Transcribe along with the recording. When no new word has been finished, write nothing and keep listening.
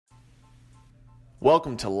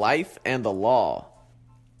Welcome to Life and the Law.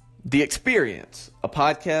 The Experience, a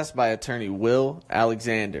podcast by Attorney Wil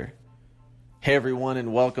Alexander. Hey everyone,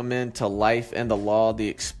 and welcome into Life and the Law, The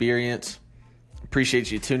Experience.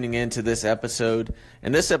 Appreciate you tuning in to this episode.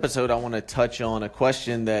 In this episode, I want to touch on a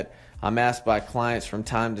question that I'm asked by clients from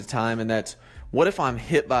time to time, and that's, what if I'm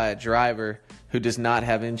hit by a driver who does not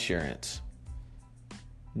have insurance?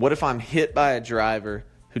 What if I'm hit by a driver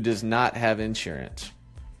who does not have insurance?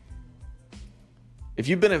 If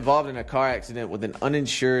you've been involved in a car accident with an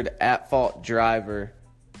uninsured at-fault driver,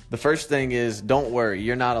 the first thing is, don't worry,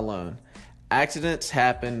 you're not alone. Accidents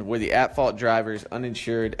happen where the at-fault driver is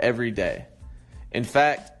uninsured every day. In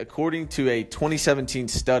fact, according to a 2017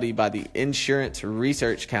 study by the Insurance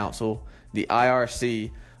Research Council, the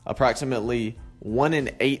IRC, approximately 1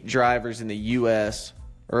 in 8 drivers in the U.S.,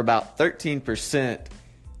 or about 13%,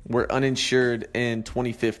 were uninsured in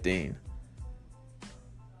 2015.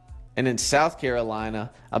 And in South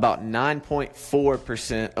Carolina, about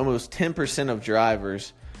 9.4%, almost 10% of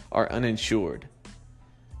drivers are uninsured.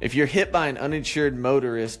 If you're hit by an uninsured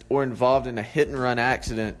motorist or involved in a hit-and-run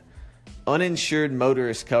accident, uninsured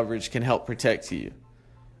motorist coverage can help protect you.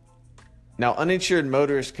 Now, uninsured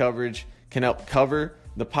motorist coverage can help cover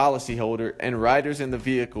the policyholder and riders in the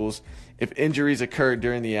vehicles if injuries occur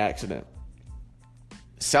during the accident.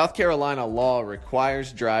 South Carolina law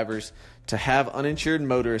requires drivers to have uninsured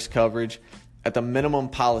motorist coverage at the minimum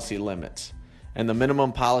policy limits. And the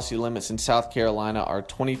minimum policy limits in South Carolina are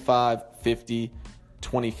 25, 50,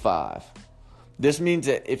 25. This means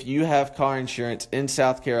that if you have car insurance in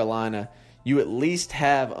South Carolina, you at least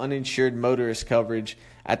have uninsured motorist coverage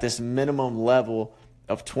at this minimum level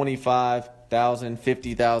of $25,000,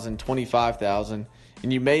 $50,000, $25,000,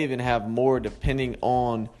 and you may even have more depending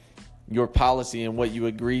on your policy and what you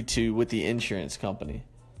agreed to with the insurance company.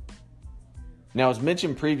 Now, as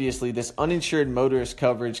mentioned previously, this uninsured motorist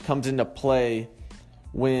coverage comes into play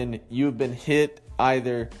when you've been hit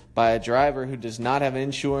either by a driver who does not have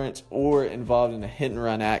insurance or involved in a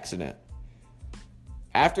hit-and-run accident.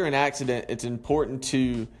 After an accident, it's important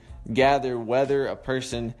to gather whether a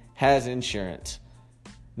person has insurance.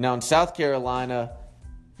 Now, in South Carolina,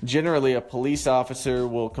 generally a police officer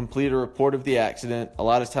will complete a report of the accident. A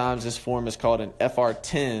lot of times this form is called an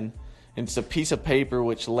FR10, and it's a piece of paper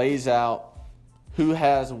which lays out who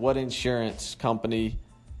has what insurance company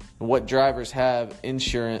and what drivers have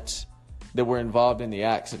insurance that were involved in the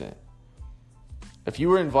accident. If you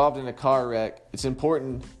were involved in a car wreck, it's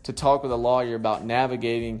important to talk with a lawyer about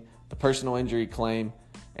navigating the personal injury claim,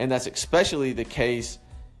 and that's especially the case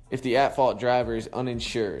if the at-fault driver is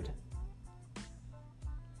uninsured.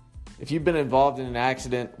 If you've been involved in an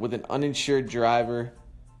accident with an uninsured driver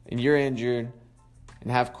and you're injured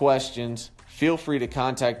and have questions, feel free to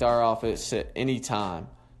contact our office at any time.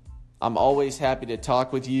 I'm always happy to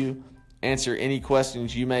talk with you, answer any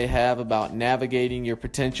questions you may have about navigating your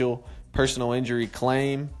potential personal injury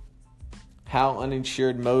claim, how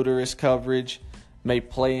uninsured motorist coverage may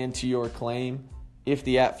play into your claim if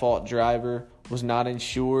the at-fault driver was not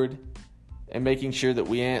insured, and making sure that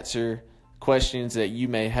we answer questions that you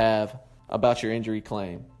may have about your injury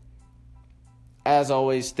claim. As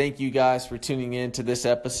always, thank you guys for tuning in to this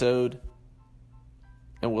episode,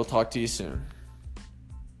 and we'll talk to you soon.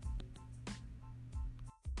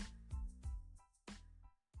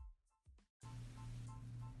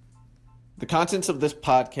 The contents of this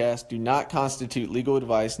podcast do not constitute legal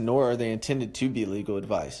advice, nor are they intended to be legal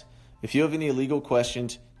advice. If you have any legal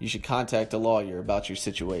questions, you should contact a lawyer about your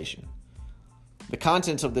situation. The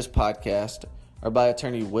contents of this podcast are by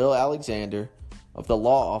Attorney Wil Alexander of the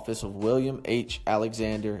Law Office of William H.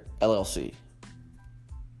 Alexander, LLC.